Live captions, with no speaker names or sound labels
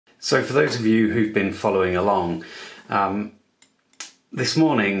So for those of you who've been following along, this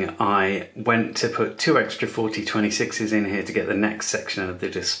morning I went to put two extra 4026s in here to get the next section of the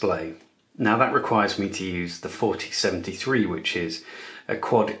display. Now that requires me to use the 4073, which is a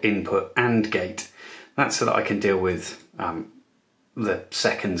quad input AND gate. That's so that I can deal with the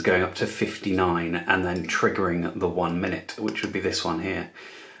seconds going up to 59 and then triggering the 1 minute, which would be this one here.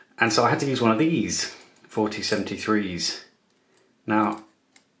 And so I had to use one of these 4073s. Now,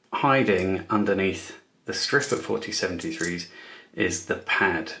 hiding underneath the strip of 4073s is the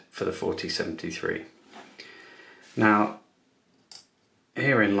pad for the 4073. Now,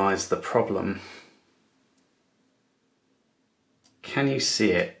 herein lies the problem. Can you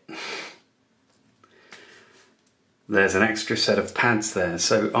see it? There's an extra set of pads there,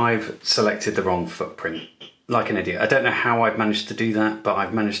 so I've selected the wrong footprint, like an idiot. I don't know how I've managed to do that, but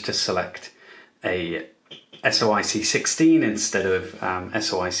I've managed to select a SOIC 16 instead of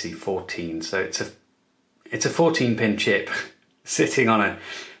SOIC 14. So it's a 14 pin chip sitting on a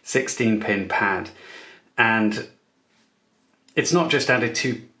 16 pin pad, and it's not just added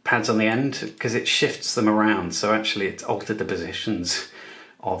two pads on the end because it shifts them around. So actually it's altered the positions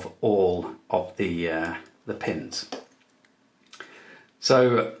of all of the pins.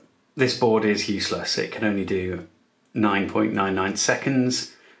 So this board is useless. It can only do 9.99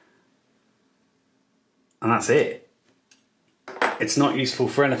 seconds. And that's it. It's not useful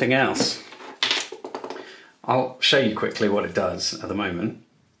for anything else. I'll show you quickly what it does at the moment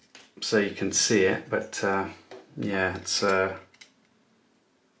so you can see it, but yeah, it's a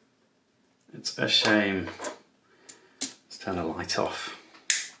shame. Let's turn the light off.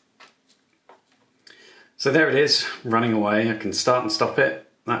 So there it is, running away. I can start and stop it.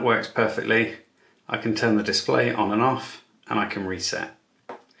 That works perfectly. I can turn the display on and off, and I can reset.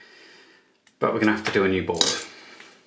 But we're going to have to do a new board.